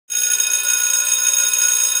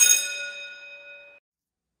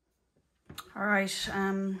All right,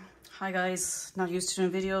 hi guys, not used to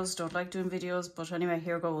doing videos, don't like doing videos, but anyway,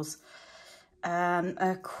 here goes.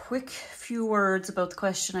 A quick few words about the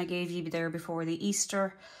question I gave you there before the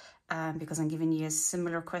Easter, because I'm giving you a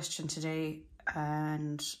similar question today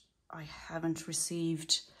and I haven't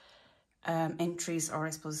received entries, or I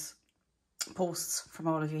suppose posts from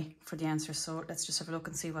all of you for the answers. So let's just have a look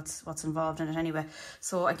and see what's involved in it anyway.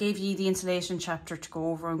 So I gave you the insulation chapter to go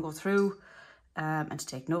over and go through and to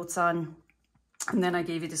take notes on. And then I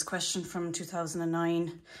gave you this question from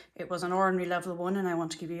 2009. It was an ordinary level 1 and I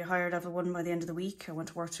want to give you a higher level 1 by the end of the week. I want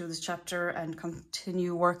to work through this chapter and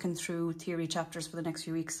continue working through theory chapters for the next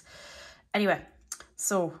few weeks. Anyway,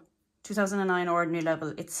 so 2009 ordinary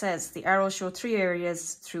level, it says the arrows show 3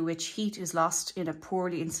 areas through which heat is lost in a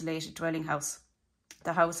poorly insulated dwelling house.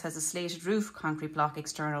 The house has a slated roof, concrete block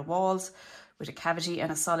external walls with a cavity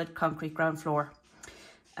and a solid concrete ground floor.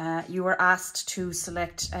 You were asked to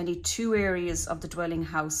select any 2 areas of the dwelling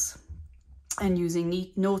house and using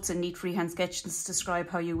neat notes and neat freehand sketches describe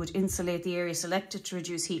how you would insulate the area selected to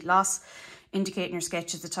reduce heat loss. Indicate in your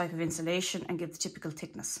sketches the type of insulation and give the typical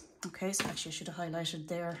thickness. Okay, so actually I should have highlighted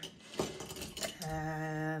there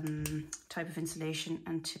type of insulation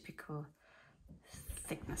and typical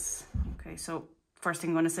thickness. Okay, so first thing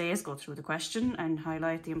I'm going to say is go through the question and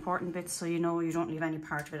highlight the important bits so you know you don't leave any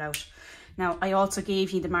part of it out. Now, I also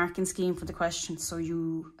gave you the marking scheme for the question so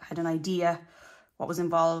you had an idea what was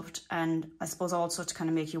involved, and I suppose also to kind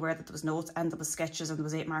of make you aware that there was notes and there was sketches and there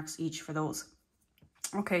was 8 marks each for those.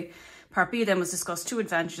 Okay, part B then was discuss 2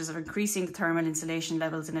 advantages of increasing the thermal insulation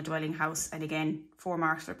levels in a dwelling house, and again 4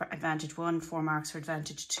 marks for advantage 1, 4 marks for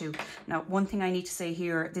advantage 2. Now, one thing I need to say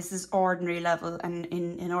here, this is ordinary level, and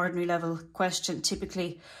in an ordinary level question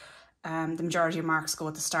typically the majority of marks go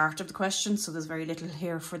at the start of the question, so there's very little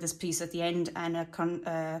here for this piece at the end, and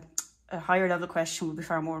a higher level question will be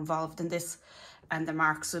far more involved than this, and the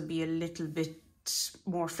marks will be a little bit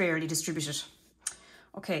more fairly distributed.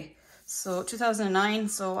 Okay, so 2009,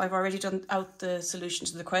 so I've already done out the solution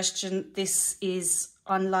to the question. This is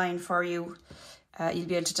online for you. You'll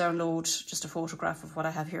be able to download just a photograph of what I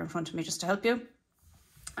have here in front of me just to help you,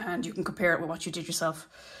 and you can compare it with what you did yourself.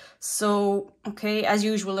 So, okay, as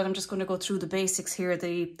usual, I'm just going to go through the basics here,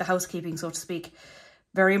 the housekeeping, so to speak.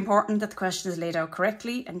 Very important that the question is laid out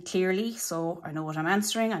correctly and clearly, so I know what I'm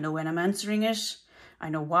answering, I know when I'm answering it, I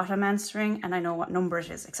know what I'm answering, and I know what number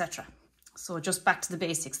it is, etc. So just back to the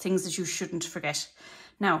basics, things that you shouldn't forget.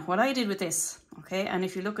 Now, what I did with this, okay, and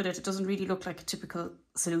if you look at it, it doesn't really look like a typical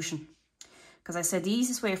solution, because I said the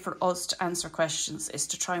easiest way for us to answer questions is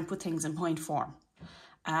to try and put things in point form.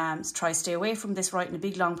 So try stay away from this writing a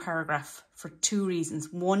big long paragraph for 2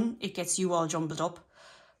 reasons. One, it gets you all jumbled up,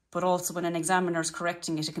 but also when an examiner is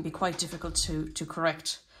correcting it, it can be quite difficult to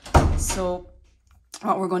correct. So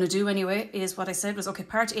what we're going to do anyway is what I said was, okay,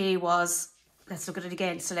 part A was, let's look at it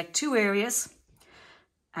again, select 2 areas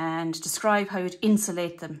and describe how you'd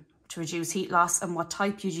insulate them to reduce heat loss and what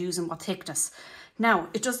type you'd use and what thickness. Now,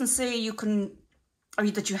 it doesn't say you can, or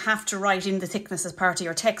that you have to write in the thickness as part of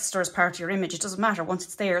your text or as part of your image. It doesn't matter. Once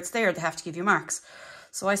it's there, they have to give you marks.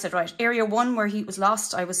 So I said, right, area 1 where heat was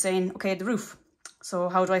lost, I was saying, okay, the roof. So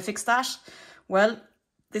how do I fix that? Well,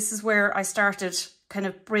 this is where I started kind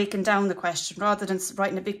of breaking down the question. Rather than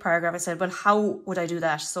writing a big paragraph, I said, well, how would I do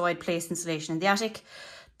that? So I'd place insulation in the attic.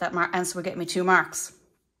 That answer would get me 2 marks.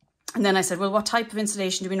 And then I said, well, what type of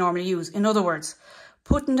insulation do we normally use? In other words,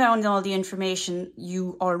 putting down all the information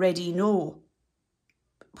you already know,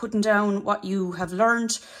 putting down what you have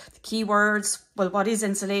learned, the keywords. Well, what is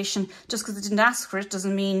insulation? Just because I didn't ask for it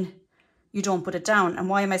doesn't mean you don't put it down. And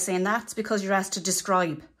why am I saying that? It's because you're asked to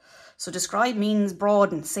describe. So describe means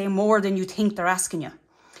broaden, say more than you think they're asking you.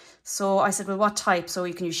 So I said, well, what type? So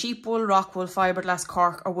you can use sheep wool, rock wool, fiberglass,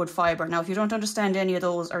 cork, or wood fibre. Now, if you don't understand any of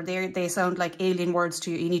those, or they sound like alien words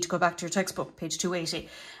to you, you need to go back to your textbook, page 280,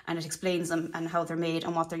 and it explains them and how they're made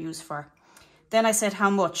and what they're used for. Then I said how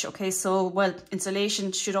much. Okay, so, well,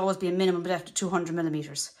 insulation should always be a minimum depth of 200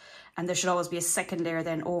 millimetres. And there should always be a second layer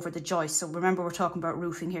then over the joist. So remember, we're talking about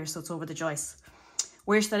roofing here, so it's over the joist.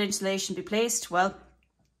 Where should that insulation be placed? Well,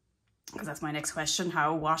 because that's my next question.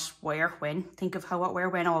 How, what, where, when. Think of how, what, where,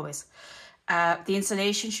 when always. The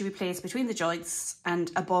insulation should be placed between the joists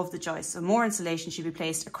and above the joists. So more insulation should be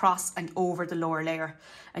placed across and over the lower layer.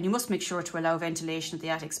 And you must make sure to allow ventilation of the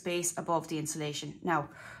attic space above the insulation. Now,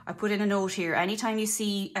 I put in a note here. Anytime you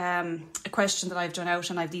see a question that I've done out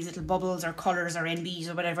and I have these little bubbles or colours or NBs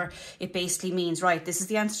or whatever, it basically means, right, this is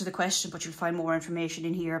the answer to the question, but you'll find more information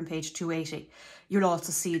in here on page 280. You'll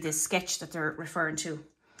also see this sketch that they're referring to.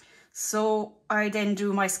 So I then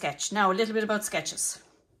do my sketch. Now, a little bit about sketches.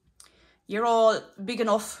 You're all big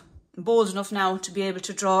enough I'm bold enough now to be able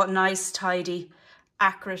to draw nice, tidy,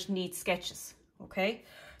 accurate, neat sketches. Okay,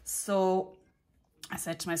 so I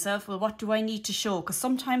said to myself, well, what do I need to show? Because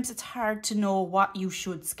sometimes it's hard to know what you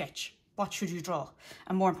should sketch. What should you draw?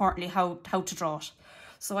 And more importantly, how to draw it.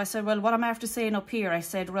 So I said, well, what I'm after saying up here, I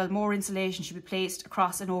said, well, more insulation should be placed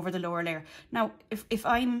across and over the lower layer. Now, if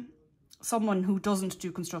I'm someone who doesn't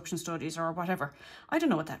do construction studies or whatever, I don't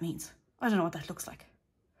know what that means. I don't know what that looks like.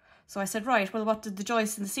 So I said, right, well, what did the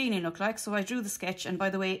joists in the ceiling look like? So I drew the sketch, and by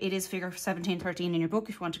the way, it is figure 1713 in your book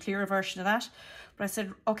if you want a clearer version of that. But I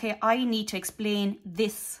said, okay, I need to explain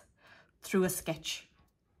this through a sketch.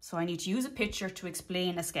 So I need to use a picture to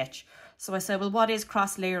explain a sketch. So I said, well, what is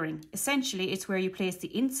cross layering? Essentially, it's where you place the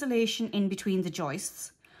insulation in between the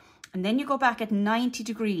joists, and then you go back at 90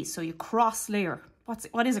 degrees. So you cross layer.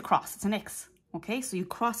 What is a cross? It's an X. Okay, so you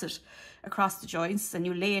cross it across the joints and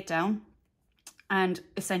you lay it down. And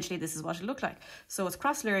essentially this is what it looked like. So it's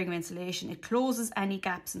cross layering of insulation. It closes any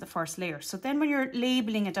gaps in the first layer. So then when you're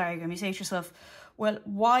labeling a diagram, you say to yourself, well,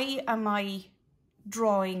 why am I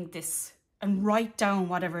drawing this? And write down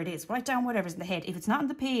whatever it is. Write down whatever's in the head. If it's not on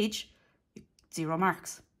the page, 0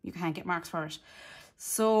 marks. You can't get marks for it.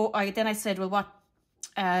 So then I said, well, what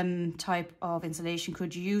type of insulation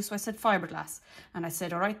could you use? So I said fiberglass. And I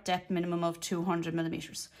said, all right, depth minimum of 200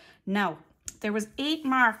 millimeters. Now, there was 8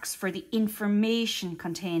 marks for the information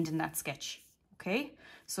contained in that sketch. Okay,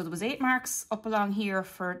 so there was 8 marks up along here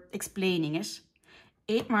for explaining it,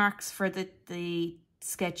 8 marks for the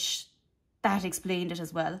sketch that explained it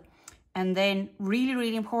as well, and then really,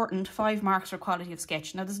 really important, 5 marks for quality of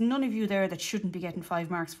sketch. Now, there's none of you there that shouldn't be getting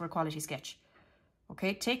 5 marks for a quality sketch.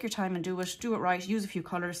 Okay, take your time and do it right, use a few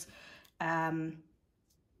colours,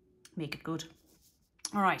 make it good.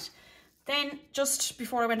 All right. Then, just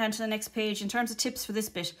before I went on to the next page, in terms of tips for this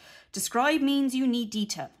bit, describe means you need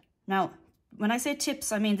detail. Now, when I say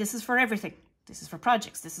tips, I mean this is for everything. This is for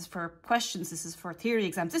projects, this is for questions, this is for theory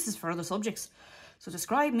exams, this is for other subjects. So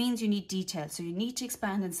describe means you need detail. So you need to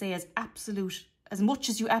expand and say as much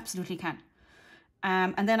as you absolutely can.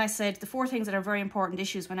 And then I said the 4 things that are very important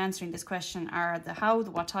issues when answering this question are the how,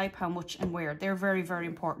 the what type, how much, and where. They're very, very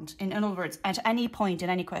important. In other words, at any point in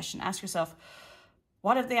any question, ask yourself,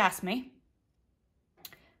 what have they asked me?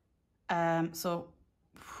 So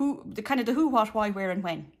the who, what, why, where, and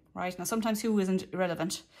when, right? Now, sometimes who isn't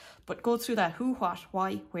irrelevant, but go through that who, what,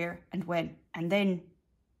 why, where, and when, and then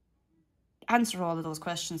answer all of those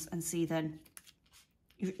questions and see then,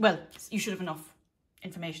 you should have enough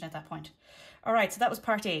information at that point. All right, so that was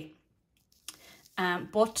part A.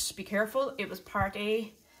 But be careful, it was part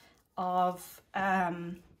A of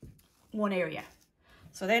one area.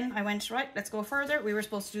 So then I went, right, let's go further. We were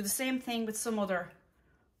supposed to do the same thing with some other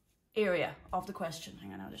area of the question.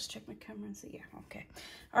 Hang on, I'll just check my camera and see. Yeah, okay.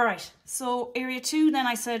 All right, so area 2 then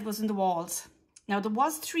I said was in the walls. Now there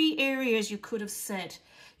was 3 areas you could have said.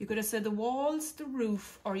 You could have said the walls, the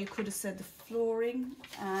roof, or you could have said the flooring.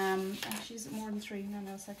 Actually, is it more than 3?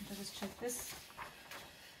 No, a second, I'll just check this.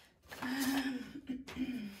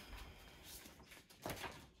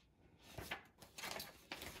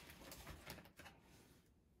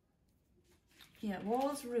 Yeah,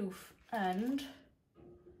 walls, roof, and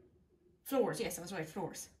floors. Yes, I was right,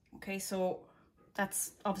 floors. Okay, so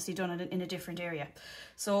that's obviously done in a different area.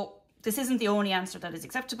 So this isn't the only answer that is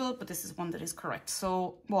acceptable, but this is one that is correct.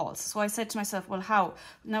 So walls. So I said to myself, well, how?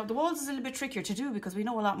 Now, the walls is a little bit trickier to do because we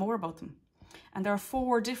know a lot more about them. And there are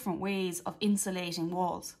 4 different ways of insulating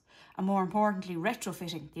walls, and more importantly,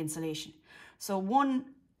 retrofitting the insulation. So one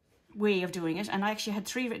way of doing it, and I actually had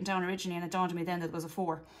 3 written down originally, and it dawned on me then that there was a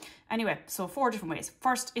 4. Anyway, so 4 different ways.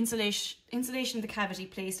 First, insulation of the cavity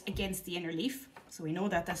placed against the inner leaf. So we know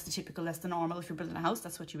that that's the typical, that's the normal. If you're building a house,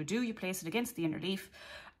 that's what you would do. You place it against the inner leaf,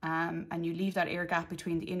 and you leave that air gap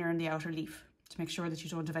between the inner and the outer leaf to make sure that you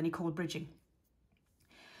don't have any cold bridging.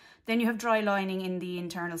 Then you have dry lining in the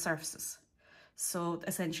internal surfaces. So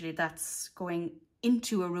essentially that's going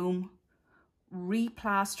into a room,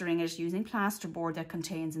 replastering it using plasterboard that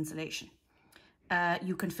contains insulation.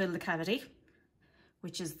 You can fill the cavity,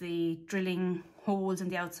 which is the drilling holes in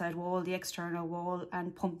the outside wall, the external wall,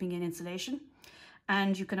 and pumping in insulation.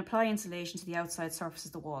 And you can apply insulation to the outside surface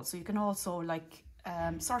of the wall. So you can also, like,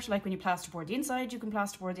 sort of like when you plasterboard the inside, you can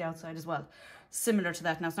plasterboard the outside as well. Similar to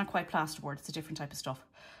that. Now, it's not quite plasterboard, it's a different type of stuff,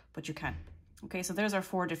 but you can. Okay, so there's our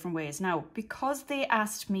 4 different ways. Now, because they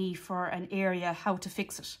asked me for an area how to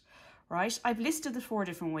fix it, right? I've listed the 4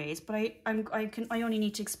 different ways, but I only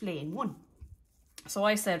need to explain one. So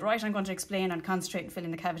I said, right, I'm going to explain and concentrate on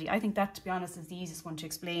filling the cavity. I think that, to be honest, is the easiest one to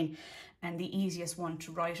explain and the easiest one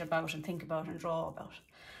to write about and think about and draw about.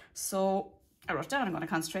 So I wrote down, I'm going to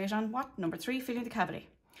concentrate on what? Number 3, filling the cavity.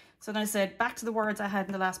 So then I said, back to the words I had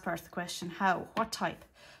in the last part of the question, how, what type?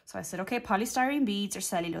 So I said, okay, polystyrene beads or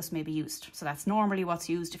cellulose may be used. So that's normally what's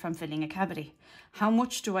used if I'm filling a cavity. How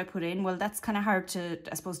much do I put in? Well, that's kind of hard to,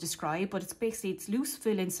 I suppose, describe, but it's basically, it's loose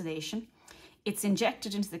fill insulation. It's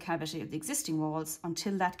injected into the cavity of the existing walls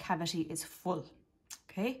until that cavity is full.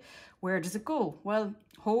 Okay, where does it go? Well,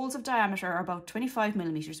 holes of diameter are about 25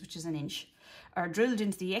 millimeters, which is an inch, are drilled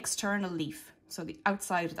into the external leaf, so the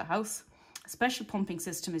outside of the house. A special pumping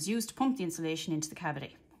system is used to pump the insulation into the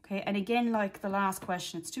cavity. Okay, and again, like the last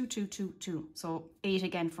question, it's 2, 2, 2, 2. So 8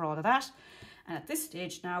 again for all of that. And at this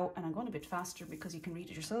stage now, and I'm going a bit faster because you can read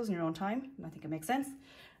it yourselves in your own time, and I think it makes sense.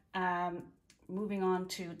 Moving on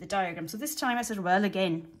to the diagram. So this time I said, well,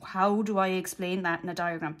 again, how do I explain that in a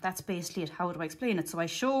diagram? That's basically it. How do I explain it? So I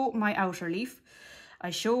show my outer leaf,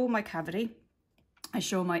 I show my cavity, I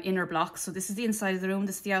show my inner block. So this is the inside of the room,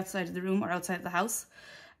 this is the outside of the room or outside of the house.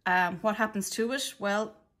 What happens to it?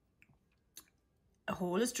 Well, a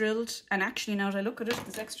hole is drilled, and actually now that I look at it,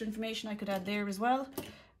 there's extra information I could add there as well,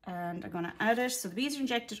 and I'm going to add it. So the beads are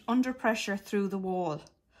injected under pressure through the wall.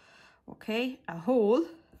 Okay, a hole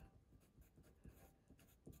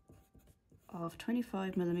of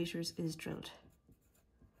 25 millimeters is drilled.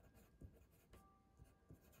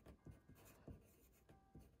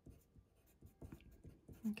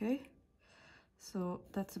 Okay, so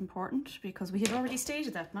that's important because we had already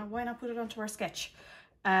stated that. Now why not put it onto our sketch?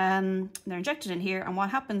 They're injected in here, and what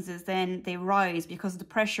happens is then they rise because of the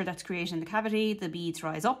pressure that's created in the cavity. The beads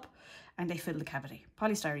rise up and they fill the cavity,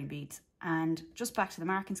 polystyrene beads. And just back to the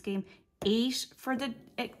marking scheme, 8 for the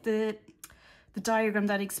diagram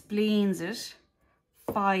that explains it,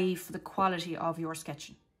 5 for the quality of your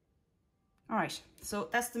sketching. All right, so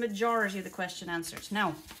that's the majority of the question answered.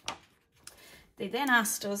 Now, they then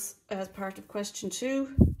asked us as part of question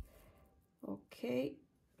 2, okay,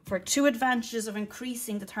 for 2 advantages of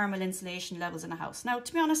increasing the thermal insulation levels in a house. Now,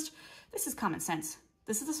 to be honest, this is common sense.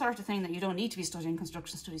 This is the sort of thing that you don't need to be studying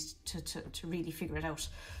construction studies to really figure it out.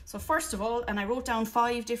 So first of all, and I wrote down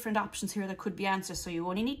 5 different options here that could be answers. So you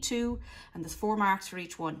only need 2, and there's 4 marks for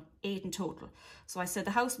each one, 8 in total. So I said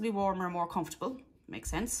the house will be warmer and more comfortable. Makes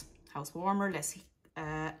sense. House warmer,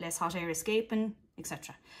 less hot air escaping,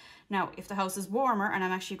 etc. Now, if the house is warmer, and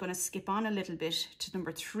I'm actually going to skip on a little bit to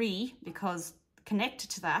number 3, because connected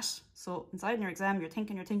to that, so inside in your exam you're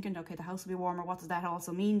thinking, okay, the house will be warmer. What does that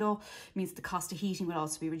also mean though? It means the cost of heating will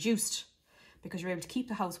also be reduced because you're able to keep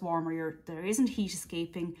the house warmer. There isn't heat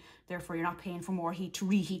escaping, therefore you're not paying for more heat to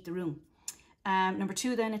reheat the room. Number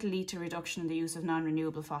 2 then, it'll lead to a reduction in the use of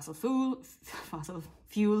non-renewable fossil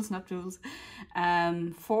fuels, not fuels.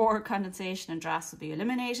 4, condensation and drafts will be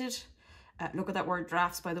eliminated. Look at that word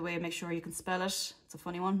drafts, by the way, make sure you can spell it, it's a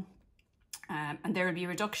funny one. And there will be a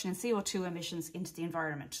reduction in CO2 emissions into the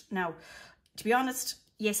environment. Now, to be honest,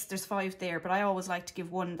 yes, there's 5 there, but I always like to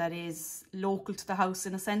give one that is local to the house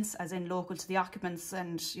in a sense, as in local to the occupants.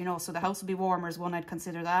 And, you know, so the house will be warmer is one, I'd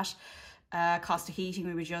consider that. Cost of heating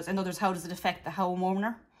we would use. And others, how does it affect the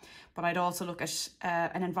homeowner? But I'd also look at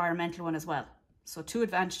an environmental one as well. So 2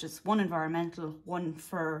 advantages, 1 environmental, 1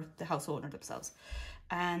 for the house owner themselves.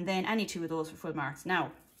 And then any 2 of those for full marks.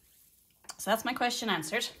 Now, so that's my question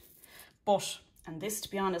answered. But, and this,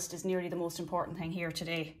 to be honest, is nearly the most important thing here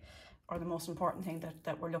today, or the most important thing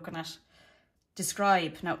that we're looking at.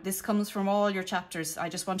 Describe. Now, this comes from all your chapters. I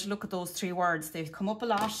just want to look at those 3 words. They come up a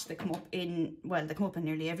lot. They come up in, well, they come up in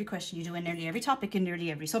nearly every question you do, in nearly every topic, in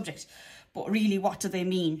nearly every subject. But really, what do they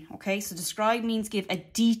mean? Okay, so describe means give a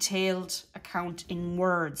detailed account in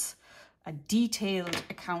words. A detailed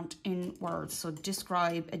account in words. So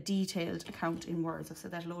describe a detailed account in words. I've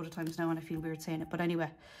said that a load of times now and I feel weird saying it. But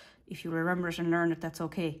anyway, if you remember it and learn it, that's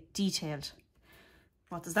okay. Detailed.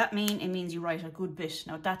 What does that mean? It means you write a good bit.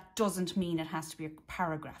 Now, that doesn't mean it has to be a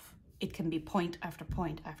paragraph. It can be point after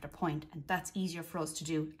point after point, and that's easier for us to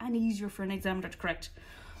do and easier for an examiner to correct.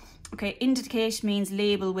 Okay, indicate means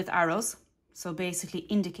label with arrows. So basically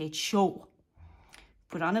indicate, show.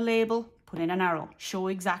 Put on a label, put in an arrow, show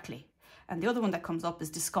exactly. And the other one that comes up is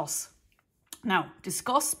discuss. Now,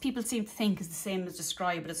 discuss, people seem to think is the same as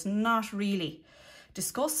describe, but it's not really.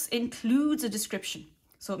 Discuss includes a description.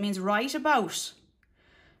 So it means write about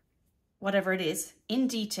whatever it is in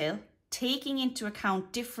detail, taking into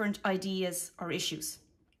account different ideas or issues.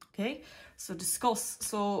 Okay, so discuss.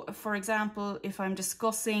 So for example, if I'm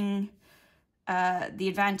discussing the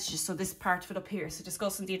advantages, so this part of it up here, so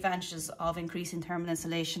discussing the advantages of increasing thermal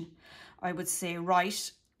insulation, I would say,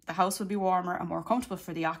 right, the house will be warmer and more comfortable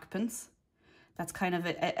for the occupants. That's kind of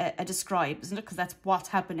a describe, isn't it? Because that's what's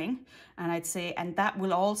happening. And I'd say, and that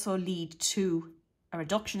will also lead to a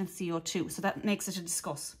reduction in CO2. So that makes it a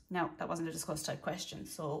discuss. Now, that wasn't a discuss type question,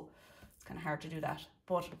 so it's kind of hard to do that.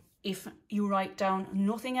 But if you write down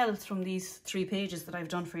nothing else from these 3 pages that I've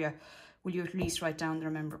done for you, will you at least write down the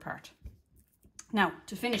remember part? Now,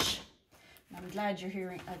 to finish, I'm glad you're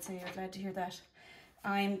hearing, I'd say you're glad to hear that.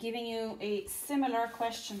 I'm giving you a similar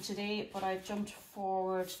question today, but I've jumped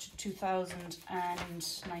forward to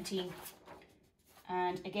 2019.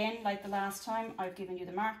 And again, like the last time, I've given you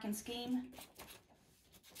the marking scheme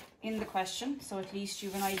in the question, so at least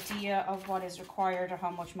you have an idea of what is required or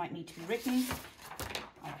how much might need to be written.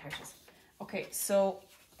 Oh, here it is. Okay, so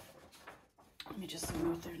let me just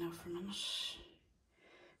zoom out there now for a minute.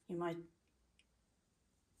 You might,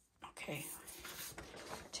 okay,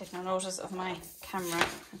 take no notice of my camera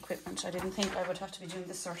equipment. I didn't think I would have to be doing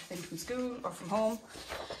this sort of thing from school or from home.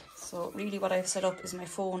 So really what I've set up is my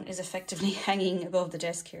phone is effectively hanging above the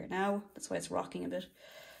desk here now. That's why it's rocking a bit.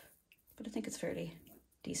 But I think it's fairly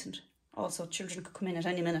decent. Also, children could come in at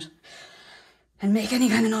any minute and make any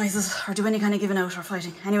kind of noises or do any kind of giving out or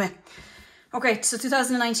fighting. Anyway, okay, so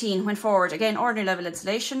 2019 went forward. Again, ordinary level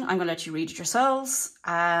insulation. I'm going to let you read it yourselves.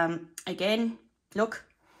 Again, look,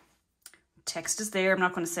 text is there. I'm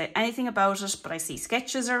not going to say anything about it, but I see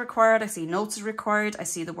sketches are required. I see notes are required. I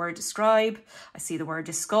see the word describe. I see the word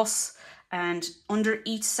discuss. And under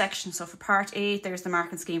each section, so for part A, there's the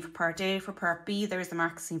marking scheme for part A. For part B, there's the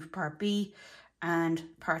marking scheme for part B. And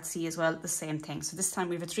part C as well, the same thing. So this time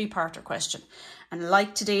we have a 3-parter question. And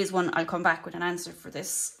like today's one, I'll come back with an answer for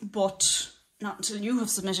this, but not until you have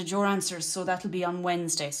submitted your answers. So that'll be on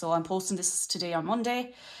Wednesday. So I'm posting this today on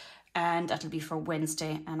Monday, and that'll be for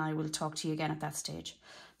Wednesday. And I will talk to you again at that stage.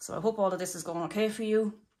 So I hope all of this is going okay for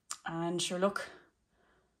you. And sure, look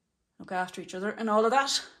after each other and all of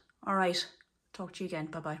that. All right, talk to you again.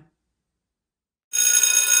 Bye-bye.